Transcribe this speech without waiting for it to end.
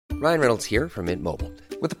Ryan Reynolds here from Mint Mobile.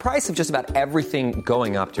 With the price of just about everything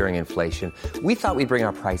going up during inflation, we thought we'd bring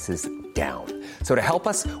our prices down. So to help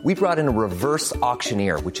us, we brought in a reverse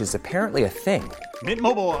auctioneer, which is apparently a thing. Mint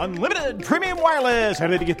Mobile Unlimited Premium Wireless. How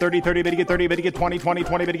to get 30, 30, bit to get 30, bit to get 20, 20,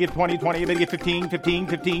 20, bit to get 20, 20, bit to get 15, 15,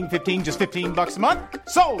 15, 15, just $15 a month?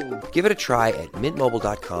 Sold! Give it a try at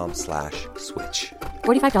mintmobile.com/switch.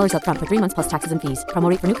 $45 up front for 3 months plus taxes and fees. Promo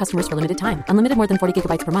rate for new customers for limited time. Unlimited more than 40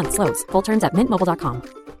 gigabytes per month. Slows full terms at mintmobile.com.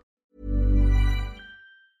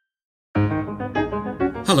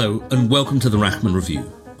 Hello and welcome to the Rachman Review.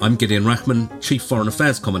 I'm Gideon Rachman, Chief Foreign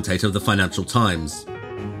Affairs Commentator of the Financial Times.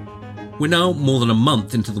 We're now more than a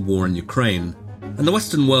month into the war in Ukraine, and the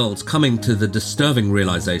Western world's coming to the disturbing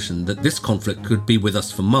realisation that this conflict could be with us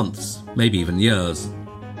for months, maybe even years.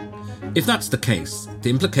 If that's the case, the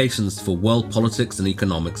implications for world politics and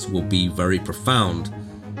economics will be very profound.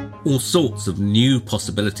 All sorts of new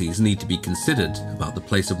possibilities need to be considered about the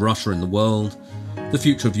place of Russia in the world, the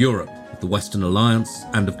future of Europe, the Western alliance,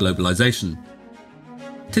 and of globalisation.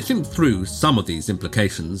 To think through some of these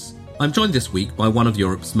implications, I'm joined this week by one of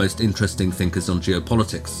Europe's most interesting thinkers on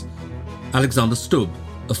geopolitics, Alexander Stubb,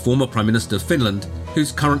 a former Prime Minister of Finland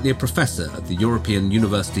who's currently a professor at the European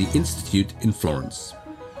University Institute in Florence.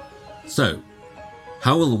 So,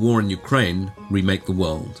 how will the war in Ukraine remake the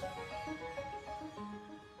world?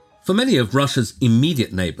 For many of Russia's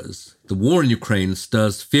immediate neighbours, the war in Ukraine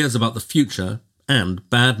stirs fears about the future and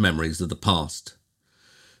bad memories of the past.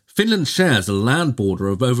 Finland shares a land border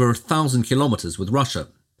of over 1,000 kilometres with Russia.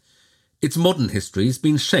 Its modern history has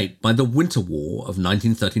been shaped by the Winter War of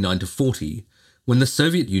 1939-40, when the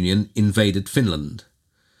Soviet Union invaded Finland.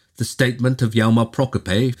 The statement of Jalmar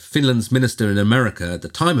Prokope, Finland's minister in America at the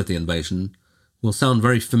time of the invasion, will sound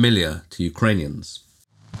very familiar to Ukrainians.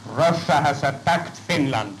 Russia has attacked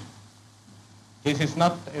Finland. This is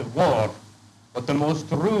not a war, but the most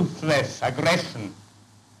ruthless aggression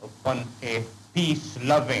upon a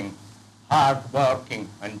peace-loving, hard-working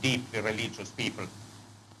and deeply religious people.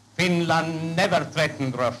 Finland never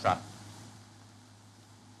threatened Russia.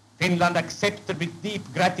 Finland accepted with deep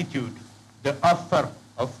gratitude the offer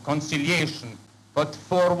of conciliation put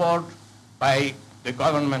forward by the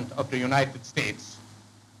government of the United States.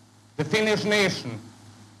 The Finnish nation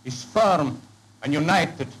is firm and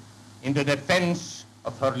united in the defense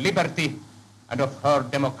of her liberty and of her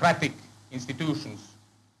democratic institutions.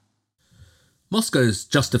 Moscow's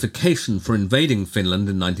justification for invading Finland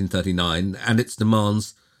in 1939 and its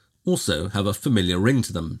demands also have a familiar ring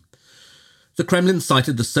to them. The Kremlin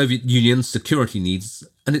cited the Soviet Union's security needs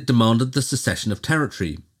and it demanded the secession of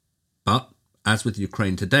territory. But, as with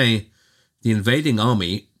Ukraine today, the invading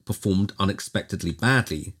army performed unexpectedly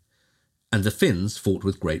badly, and the Finns fought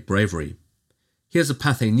with great bravery. Here's a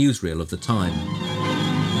Pathé newsreel of the time.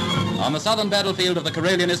 On the southern battlefield of the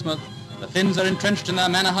Karelian Isthmus, the Finns are entrenched in their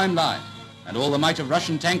Mannerheim line, and all the might of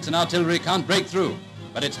Russian tanks and artillery can't break through,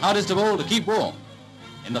 but it's hardest of all to keep warm.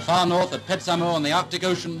 In the far north at Petsamo on the Arctic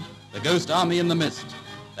Ocean, the ghost army in the mist.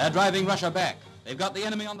 They're driving Russia back. They've got the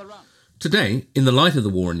enemy on the run. Today, in the light of the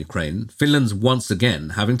war in Ukraine, Finland's once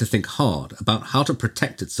again having to think hard about how to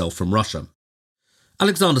protect itself from Russia.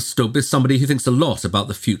 Alexander Stubb is somebody who thinks a lot about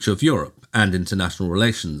the future of Europe and international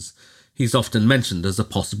relations. He's often mentioned as a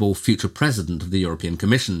possible future president of the European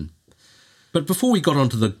Commission. But before we got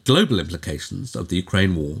onto the global implications of the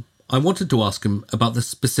Ukraine war, I wanted to ask him about the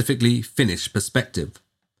specifically Finnish perspective.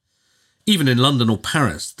 Even in London or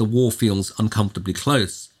Paris, the war feels uncomfortably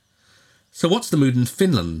close. So what's the mood in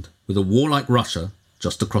Finland with a war like Russia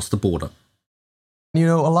just across the border? You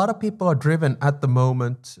know, a lot of people are driven at the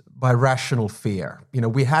moment by rational fear. You know,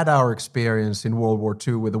 we had our experience in World War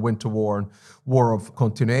II with the Winter War and War of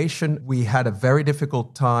Continuation. We had a very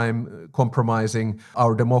difficult time compromising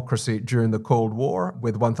our democracy during the Cold War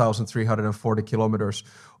with 1,340 kilometers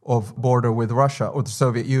of border with Russia or the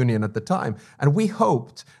Soviet Union at the time. And we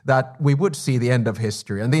hoped that we would see the end of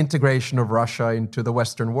history and the integration of Russia into the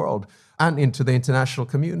Western world and into the international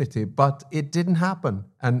community. But it didn't happen.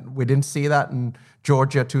 And we didn't see that in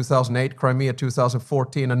Georgia 2008, Crimea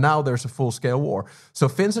 2014, and now there's a full-scale war. So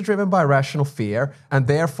Finns are driven by rational fear, and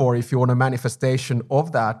therefore, if you want a manifestation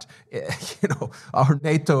of that, you know, our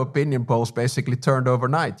NATO opinion polls basically turned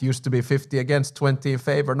overnight. Used to be 50 against, 20 in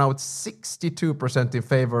favor. Now it's 62% in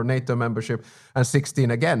favor of NATO membership and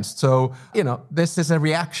 16 against. So, you know, this is a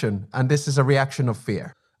reaction, and this is a reaction of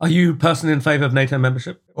fear. Are you personally in favour of NATO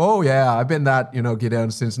membership? Oh, yeah. I've been that,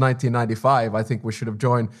 Gideon, since 1995. I think we should have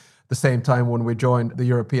joined the same time when we joined the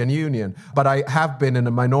European Union. But I have been in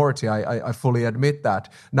a minority. I fully admit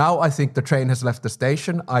that. Now I think the train has left the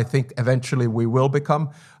station. I think eventually we will become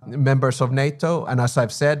members of NATO. And as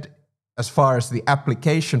I've said, as far as the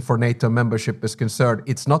application for NATO membership is concerned,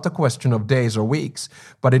 it's not a question of days or weeks,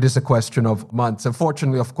 but it is a question of months. And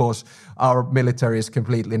fortunately, of course, our military is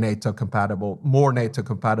completely NATO compatible, more NATO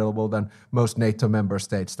compatible than most NATO member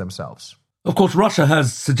states themselves. Of course, Russia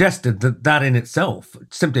has suggested that in itself,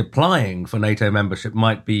 simply applying for NATO membership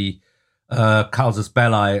might be casus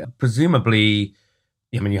belli. Presumably,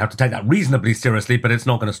 I mean, you have to take that reasonably seriously, but it's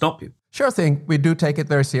not going to stop you. Sure thing. We do take it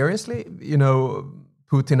very seriously.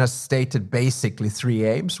 Putin has stated basically three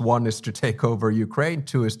aims. One is to take over Ukraine.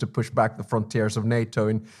 Two is to push back the frontiers of NATO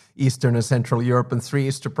in Eastern and Central Europe. And three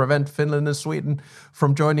is to prevent Finland and Sweden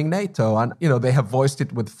from joining NATO. And, they have voiced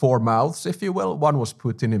it with four mouths, if you will. One was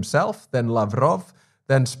Putin himself, then Lavrov,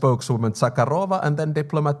 then spokeswoman Zakharova, and then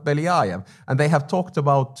diplomat Belyayev. And they have talked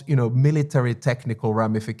about, military technical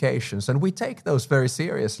ramifications. And we take those very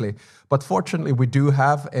seriously. But fortunately, we do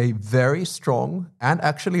have a very strong and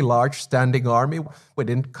actually large standing army. We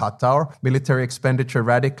didn't cut our military expenditure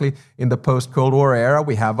radically in the post-Cold War era.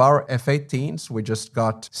 We have our F-18s. We just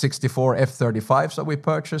got 64 F-35s that we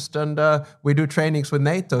purchased, and we do trainings with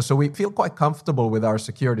NATO. So we feel quite comfortable with our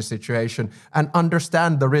security situation and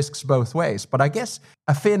understand the risks both ways. But I guess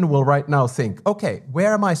a Finn will right now think, okay,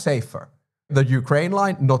 where am I safer? The Ukraine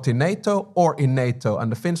line, not in NATO, or in NATO?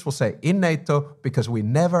 And the Finns will say in NATO, because we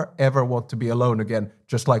never, ever want to be alone again,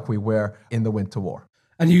 just like we were in the Winter War.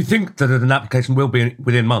 And you think that an application will be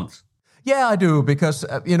within months? Yeah, I do, because,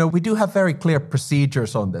 we do have very clear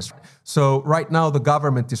procedures on this. So right now, the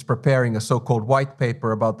government is preparing a so-called white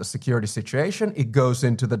paper about the security situation. It goes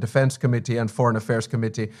into the Defense Committee and Foreign Affairs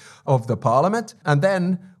Committee of the Parliament. And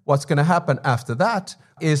then what's going to happen after that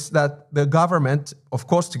is that the government, of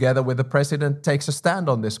course, together with the president, takes a stand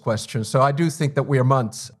on this question. So I do think that we are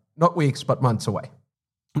months, not weeks, but months away.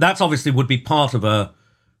 That's obviously would be part of a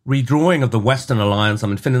redrawing of the Western alliance. I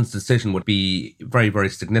mean, Finland's decision would be very, very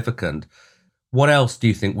significant. What else do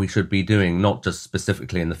you think we should be doing, not just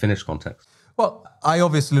specifically in the Finnish context? Well, I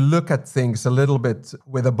obviously look at things a little bit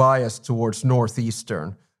with a bias towards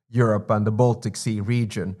northeastern Europe and the Baltic Sea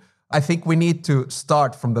region. I think we need to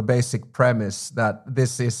start from the basic premise that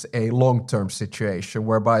this is a long-term situation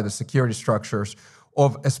whereby the security structures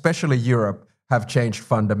of especially Europe have changed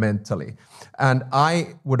fundamentally. And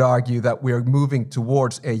I would argue that we are moving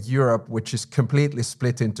towards a Europe which is completely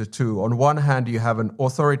split into two. On one hand, you have an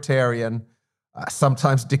authoritarian,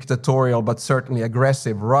 sometimes dictatorial, but certainly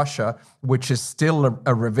aggressive Russia, which is still a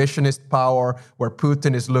revisionist power, where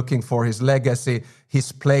Putin is looking for his legacy,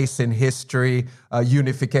 his place in history,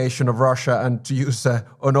 unification of Russia, and to use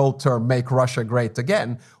an old term, make Russia great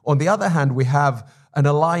again. On the other hand, we have an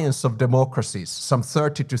alliance of democracies, some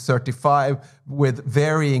 30 to 35, with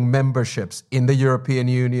varying memberships in the European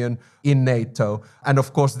Union, in NATO. And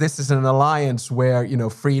of course, this is an alliance where,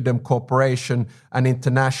 freedom, cooperation, and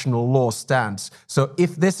international law stands. So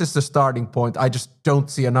if this is the starting point, I just don't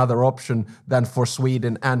see another option than for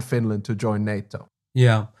Sweden and Finland to join NATO.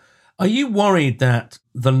 Yeah. Are you worried that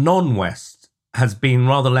the non-West has been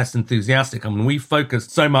rather less enthusiastic? I mean, we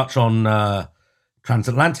focused so much on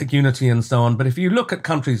transatlantic unity and so on. But if you look at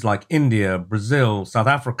countries like India, Brazil, South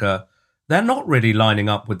Africa, they're not really lining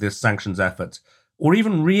up with this sanctions effort, or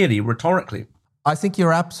even really rhetorically. I think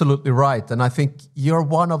you're absolutely right. And I think you're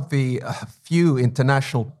one of the few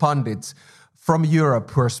international pundits from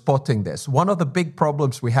Europe who are spotting this. One of the big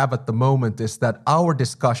problems we have at the moment is that our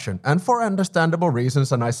discussion, and for understandable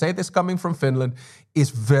reasons, and I say this coming from Finland,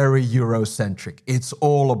 is very Eurocentric. It's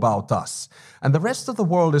all about us. And the rest of the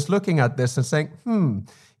world is looking at this and saying,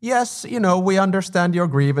 yes, we understand your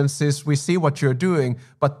grievances, we see what you're doing,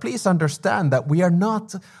 but please understand that we are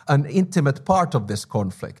not an intimate part of this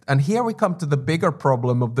conflict. And here we come to the bigger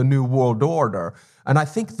problem of the New World Order. And I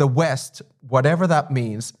think the West, whatever that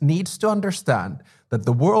means, needs to understand that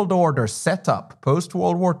the world order set up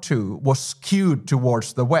post-World War II was skewed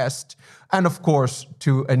towards the West and, of course,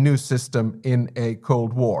 to a new system in a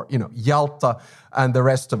Cold War. Yalta and the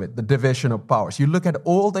rest of it, the division of powers. You look at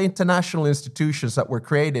all the international institutions that were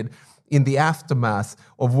created in the aftermath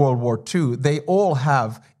of World War II, they all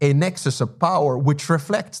have a nexus of power which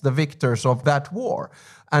reflects the victors of that war.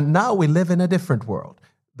 And now we live in a different world.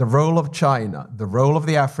 The role of China, the role of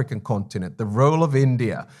the African continent, the role of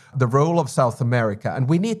India, the role of South America. And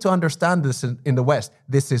we need to understand this in the West.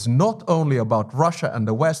 This is not only about Russia and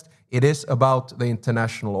the West, it is about the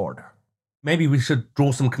international order. Maybe we should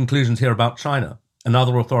draw some conclusions here about China,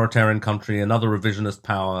 another authoritarian country, another revisionist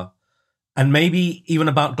power, and maybe even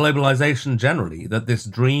about globalization generally, that this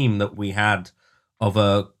dream that we had of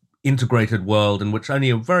a integrated world in which only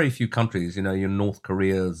a very few countries, your North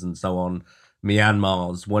Koreas and so on,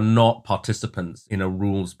 Myanmar's, were not participants in a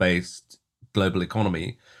rules-based global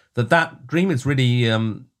economy. that dream is really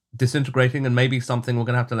disintegrating and maybe something we're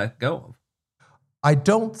going to have to let go of? I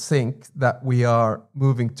don't think that we are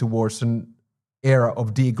moving towards an era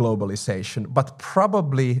of deglobalization, but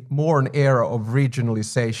probably more an era of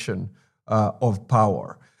regionalization of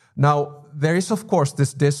power. Now, there is, of course,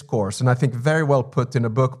 this discourse, and I think very well put in a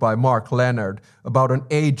book by Mark Leonard, about an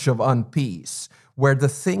age of unpeace, where the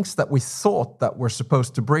things that we thought that were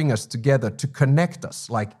supposed to bring us together, to connect us,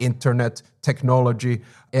 like internet, technology,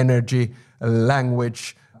 energy,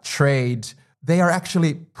 language, trade, they are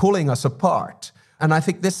actually pulling us apart. And I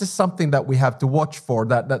think this is something that we have to watch for,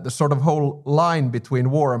 that the sort of whole line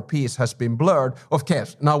between war and peace has been blurred. Of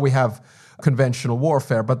course, now we have conventional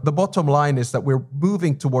warfare, but the bottom line is that we're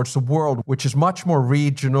moving towards a world which is much more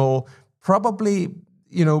regional, probably,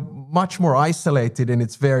 much more isolated in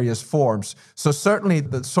its various forms. So certainly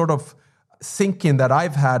the sort of thinking that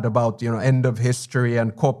I've had about, end of history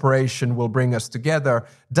and cooperation will bring us together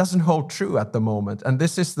doesn't hold true at the moment. And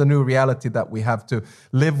this is the new reality that we have to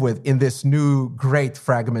live with in this new great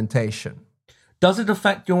fragmentation. Does it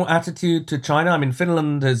affect your attitude to China? I mean,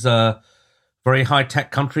 Finland is a very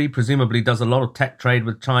high-tech country, presumably does a lot of tech trade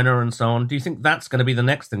with China and so on. Do you think that's going to be the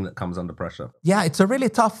next thing that comes under pressure? Yeah, it's a really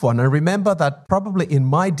tough one. And remember that probably in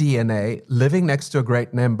my DNA, living next to a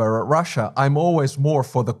great neighbor, Russia, I'm always more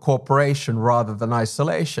for the cooperation rather than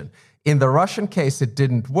isolation. In the Russian case, it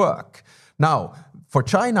didn't work. Now, for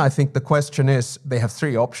China, I think the question is they have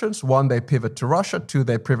three options. One, they pivot to Russia. Two,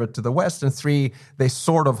 they pivot to the West. And three, they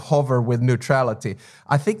sort of hover with neutrality.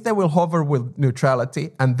 I think they will hover with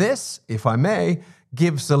neutrality. And this, if I may,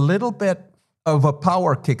 gives a little bit of a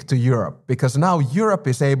power kick to Europe, because now Europe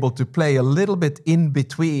is able to play a little bit in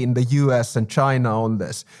between the US and China on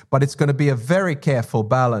this. But it's going to be a very careful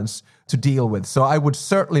balance to deal with. So I would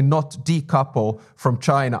certainly not decouple from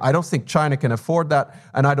China. I don't think China can afford that,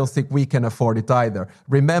 and I don't think we can afford it either.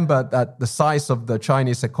 Remember that the size of the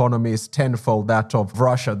Chinese economy is tenfold that of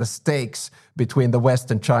Russia. The stakes between the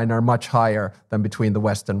West and China are much higher than between the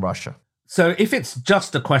West and Russia. So if it's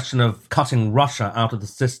just a question of cutting Russia out of the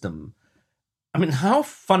system, I mean, how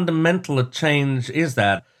fundamental a change is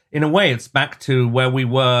that? In a way, it's back to where we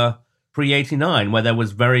were pre-89, where there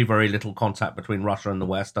was very, very little contact between Russia and the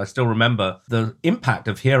West. I still remember the impact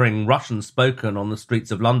of hearing Russian spoken on the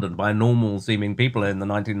streets of London by normal-seeming people in the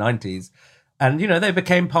 1990s. And, they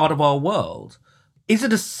became part of our world. Is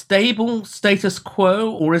it a stable status quo,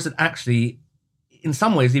 or is it actually, in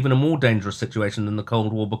some ways, even a more dangerous situation than the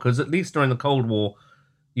Cold War? Because at least during the Cold War,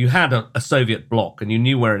 you had a Soviet bloc and you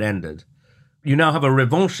knew where it ended. You now have a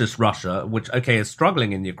revanchist Russia, which, is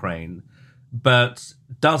struggling in Ukraine, but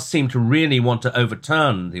does seem to really want to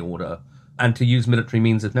overturn the order and to use military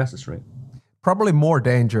means if necessary. Probably more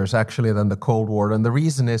dangerous, actually, than the Cold War. And the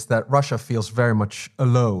reason is that Russia feels very much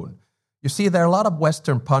alone. You see, there are a lot of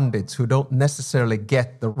Western pundits who don't necessarily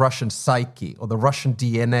get the Russian psyche or the Russian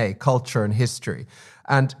DNA, culture and history.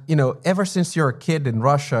 And, ever since you're a kid in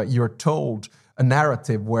Russia, you're told a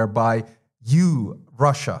narrative whereby you,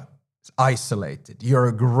 Russia, isolated. You're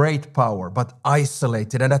a great power, but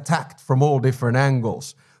isolated and attacked from all different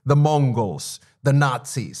angles. The Mongols, the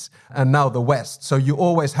Nazis, and now the West. So you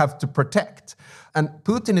always have to protect. And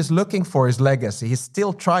Putin is looking for his legacy. He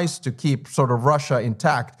still tries to keep sort of Russia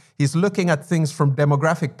intact. He's looking at things from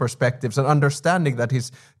demographic perspectives and understanding that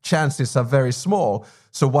his chances are very small.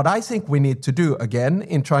 So what I think we need to do, again,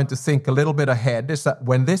 in trying to think a little bit ahead, is that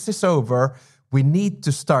when this is over, we need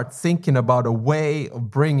to start thinking about a way of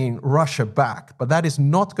bringing Russia back. But that is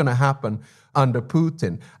not going to happen under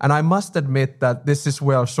Putin. And I must admit that this is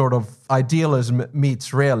where sort of idealism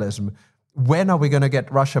meets realism. When are we going to get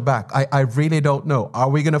Russia back? I really don't know. Are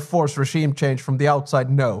we going to force regime change from the outside?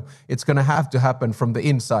 No. It's going to have to happen from the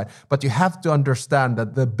inside. But you have to understand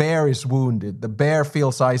that the bear is wounded. The bear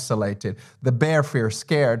feels isolated. The bear feels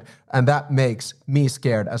scared. And that makes me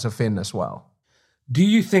scared as a Finn as well. Do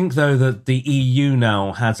you think, though, that the EU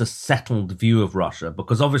now has a settled view of Russia?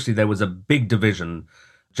 Because obviously there was a big division.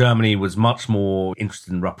 Germany was much more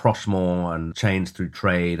interested in rapprochement and change through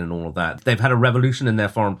trade and all of that. They've had a revolution in their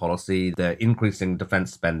foreign policy. They're increasing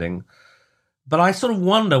defense spending. But I sort of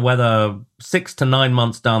wonder whether 6 to 9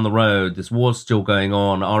 months down the road, this war's still going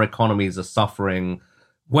on, our economies are suffering,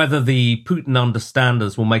 whether the Putin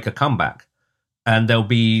understanders will make a comeback. And there'll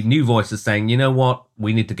be new voices saying, you know what,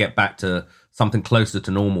 we need to get back to something closer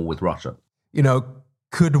to normal with Russia.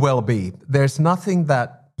 Could well be. There's nothing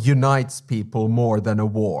that unites people more than a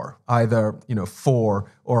war, either,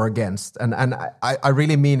 for or against. And I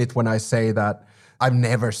really mean it when I say that I've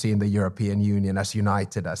never seen the European Union as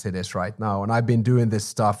united as it is right now. And I've been doing this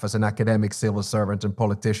stuff as an academic civil servant and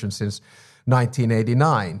politician since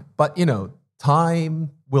 1989. But,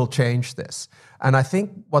 Time will change this. And I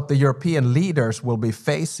think what the European leaders will be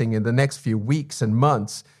facing in the next few weeks and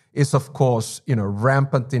months is, of course,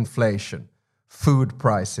 rampant inflation, food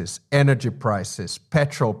prices, energy prices,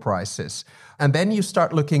 petrol prices. And then you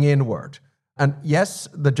start looking inward. And yes,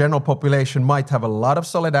 the general population might have a lot of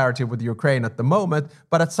solidarity with Ukraine at the moment,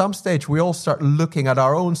 but at some stage we all start looking at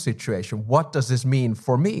our own situation. What does this mean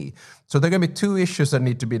for me? So there are going to be two issues that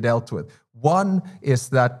need to be dealt with. One is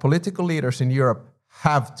that political leaders in Europe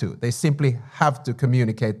they simply have to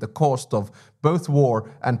communicate the cost of both war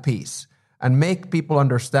and peace and make people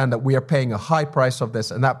understand that we are paying a high price of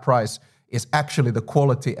this, and that price is actually the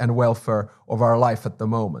quality and welfare of our life at the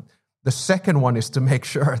moment. The second one is to make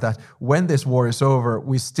sure that when this war is over,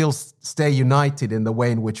 we still stay united in the way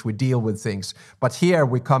in which we deal with things. But here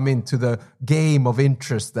we come into the game of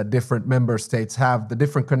interest that different member states have, the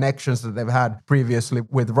different connections that they've had previously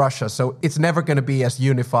with Russia. So it's never going to be as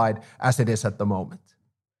unified as it is at the moment.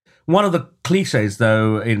 One of the cliches,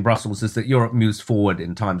 though, in Brussels is that Europe moves forward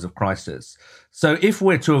in times of crisis. So if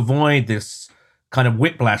we're to avoid this kind of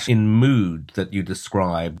whiplash in mood that you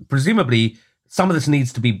describe, presumably some of this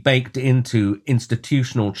needs to be baked into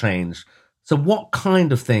institutional change. So what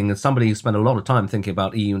kind of thing, as somebody who spent a lot of time thinking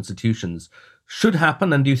about EU institutions, should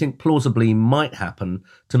happen, and do you think plausibly might happen,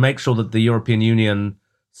 to make sure that the European Union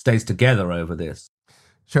stays together over this?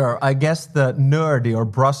 Sure. I guess the nerdy or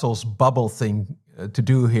Brussels bubble thing to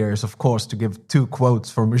do here is, of course, to give two quotes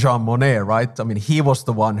from Jean Monnet, right? I mean, he was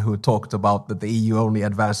the one who talked about that the EU only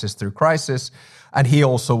advances through crisis. And he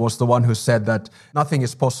also was the one who said that nothing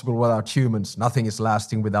is possible without humans, nothing is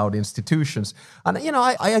lasting without institutions. And,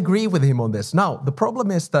 I agree with him on this. Now, the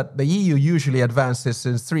problem is that the EU usually advances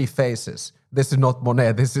in three phases. This is not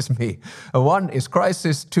Monnet, this is me. One is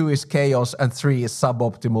crisis, two is chaos, and three is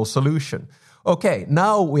suboptimal solution. Okay,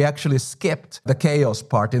 now we actually skipped the chaos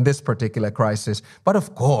part in this particular crisis. But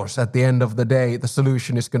of course, at the end of the day, the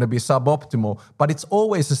solution is going to be suboptimal. But it's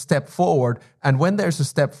always a step forward. And when there's a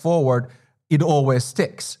step forward, it always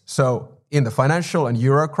sticks. So in the financial and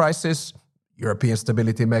euro crisis, European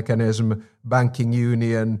Stability Mechanism, Banking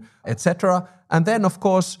Union, etc. And then, of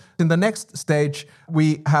course, in the next stage,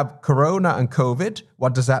 we have Corona and COVID.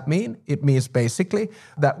 What does that mean? It means basically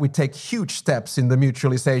that we take huge steps in the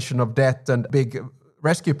mutualization of debt and big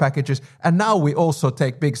rescue packages. And now we also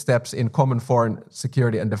take big steps in common foreign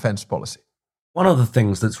security and defense policy. One of the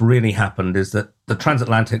things that's really happened is that the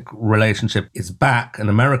transatlantic relationship is back and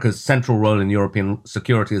America's central role in European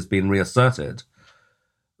security has been reasserted.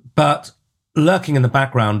 But lurking in the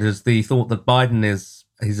background is the thought that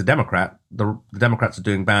he's a Democrat, the Democrats are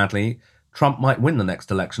doing badly, Trump might win the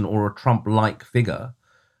next election, or a Trump-like figure.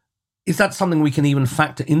 Is that something we can even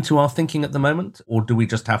factor into our thinking at the moment? Or do we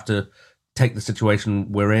just have to take the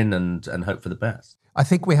situation we're in and hope for the best? I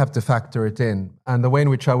think we have to factor it in. And the way in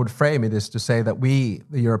which I would frame it is to say that we,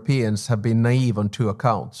 the Europeans, have been naive on two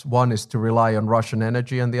accounts. One is to rely on Russian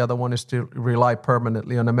energy, and the other one is to rely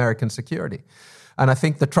permanently on American security. And I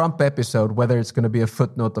think the Trump episode, whether it's going to be a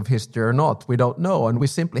footnote of history or not, we don't know. And we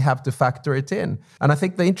simply have to factor it in. And I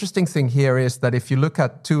think the interesting thing here is that if you look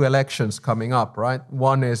at two elections coming up, right?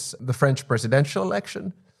 One is the French presidential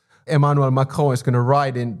election. Emmanuel Macron is going to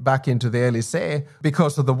ride back into the Élysée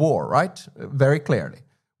because of the war, right? Very clearly.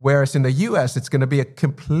 Whereas in the US, it's going to be a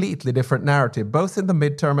completely different narrative, both in the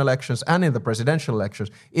midterm elections and in the presidential elections.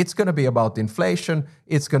 It's going to be about inflation.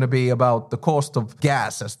 It's going to be about the cost of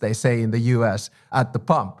gas, as they say in the US, at the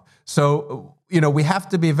pump. So, we have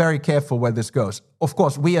to be very careful where this goes. Of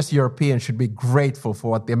course, we as Europeans should be grateful for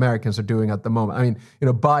what the Americans are doing at the moment. I mean,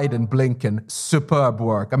 Biden, Blinken, superb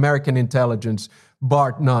work. American intelligence,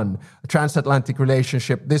 bar none. A transatlantic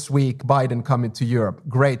relationship this week, Biden coming to Europe.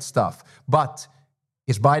 Great stuff. But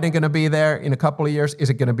is Biden going to be there in a couple of years? Is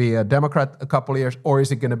it going to be a Democrat a couple of years? Or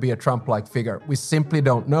is it going to be a Trump-like figure? We simply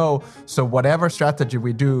don't know. So whatever strategy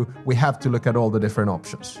we do, we have to look at all the different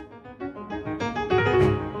options.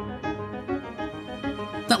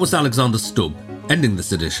 That was Alexander Stubb, ending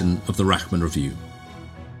this edition of the Rachman Review.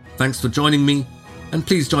 Thanks for joining me, and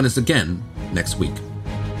please join us again next week.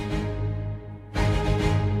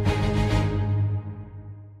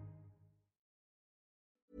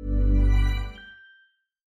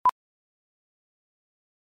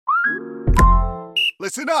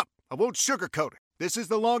 Listen up. I won't sugarcoat it. This is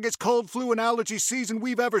the longest cold, flu, and allergy season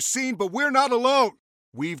we've ever seen, but we're not alone.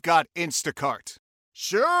 We've got Instacart.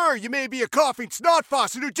 Sure, you may be a coughing snot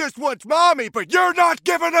faucet who just wants mommy, but you're not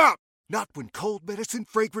giving up. Not when cold medicine,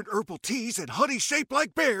 fragrant herbal teas, and honey shaped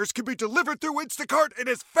like bears can be delivered through Instacart in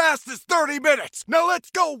as fast as 30 minutes. Now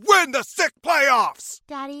let's go win the sick playoffs!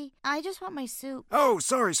 Daddy, I just want my soup. Oh,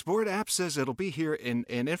 sorry, Sport. App says it'll be here in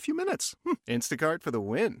a few minutes. Instacart for the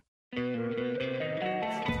win.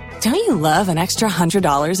 Don't you love an extra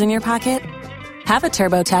 $100 in your pocket? Have a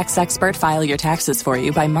TurboTax expert file your taxes for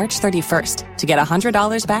you by March 31st to get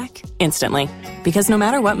 $100 back instantly. Because no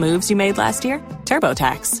matter what moves you made last year,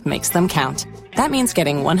 TurboTax makes them count. That means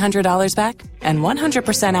getting $100 back and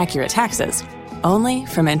 100% accurate taxes, only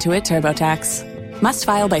from Intuit TurboTax. Must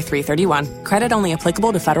file by 3/31. Credit only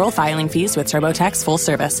applicable to federal filing fees with TurboTax full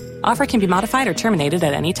service. Offer can be modified or terminated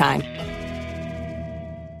at any time.